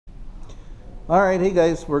All right, hey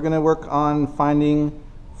guys, we're going to work on finding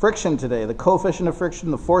friction today, the coefficient of friction,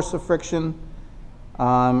 the force of friction,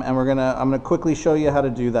 and I'm going to quickly show you how to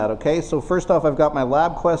do that, okay? So first off, I've got my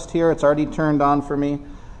LabQuest here. It's already turned on for me.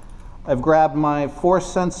 I've grabbed my force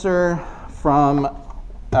sensor from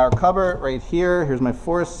our cupboard right here. Here's my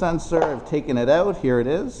force sensor. I've taken it out. Here it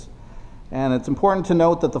is. And it's important to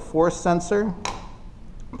note that the force sensor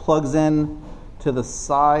plugs in to the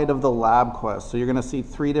side of the LabQuest. So you're going to see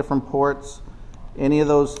 3 different ports. Any of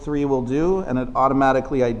those 3 will do, and it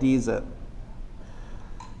automatically IDs it.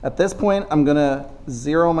 At this point, I'm going to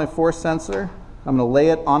zero my force sensor. I'm going to lay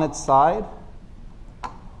it on its side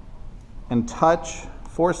and touch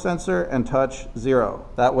force sensor and touch 0.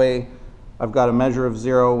 That way, I've got a measure of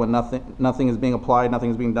 0 when nothing is being applied,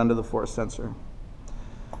 nothing is being done to the force sensor.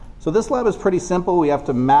 So this lab is pretty simple. We have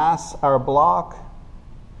to mass our block,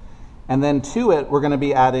 and then to it, we're going to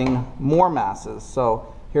be adding more masses.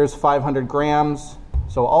 So here's 500 grams.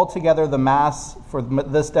 So altogether, the mass for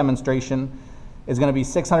this demonstration is going to be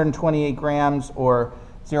 628 grams or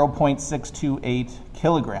 0.628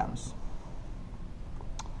 kilograms.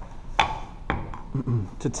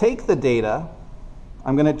 To take the data,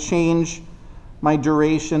 I'm going to change my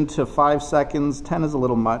duration to 5 seconds. 10 is a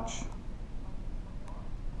little much.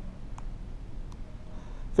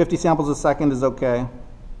 50 samples a second is okay.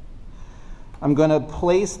 I'm going to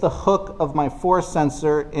place the hook of my force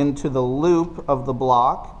sensor into the loop of the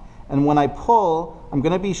block, and when I pull, I'm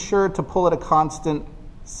going to be sure to pull at a constant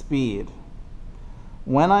speed.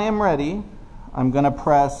 When I am ready, I'm going to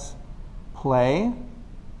press play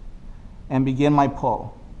and begin my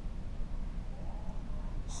pull.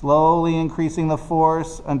 Slowly increasing the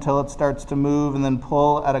force until it starts to move, and then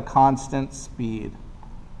pull at a constant speed.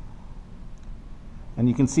 And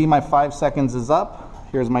you can see my 5 seconds is up.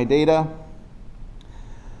 Here's my data.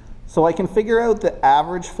 So I can figure out the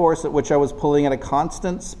average force at which I was pulling at a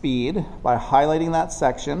constant speed by highlighting that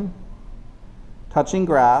section, touching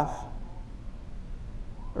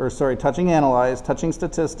touching analyze, touching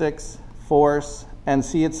statistics, force, and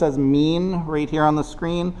see it says mean right here on the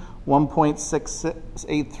screen,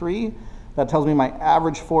 1.683. That tells me my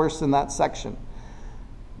average force in that section.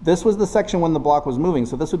 This was the section when the block was moving,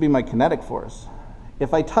 so this would be my kinetic force.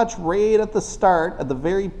 If I touch right at the start, at the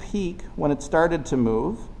very peak when it started to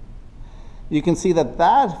move, you can see that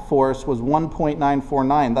that force was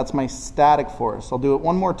 1.949. That's my static force. I'll do it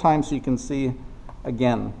one more time so you can see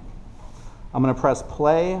again. I'm going to press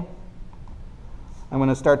play. I'm going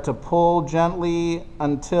to start to pull gently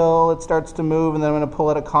until it starts to move, and then I'm going to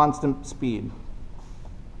pull at a constant speed.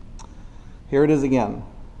 Here it is again.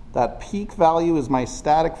 That peak value is my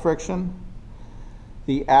static friction.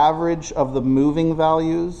 The average of the moving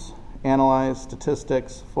values, analyze,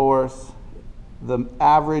 statistics, force, the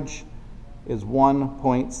average is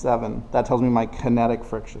 1.7. That tells me my kinetic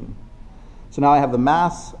friction. So now I have the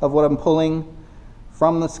mass of what I'm pulling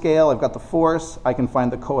from the scale. I've got the force. I can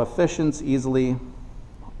find the coefficients easily.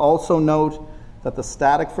 Also note that the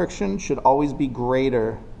static friction should always be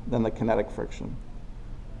greater than the kinetic friction.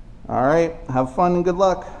 All right, have fun and good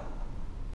luck.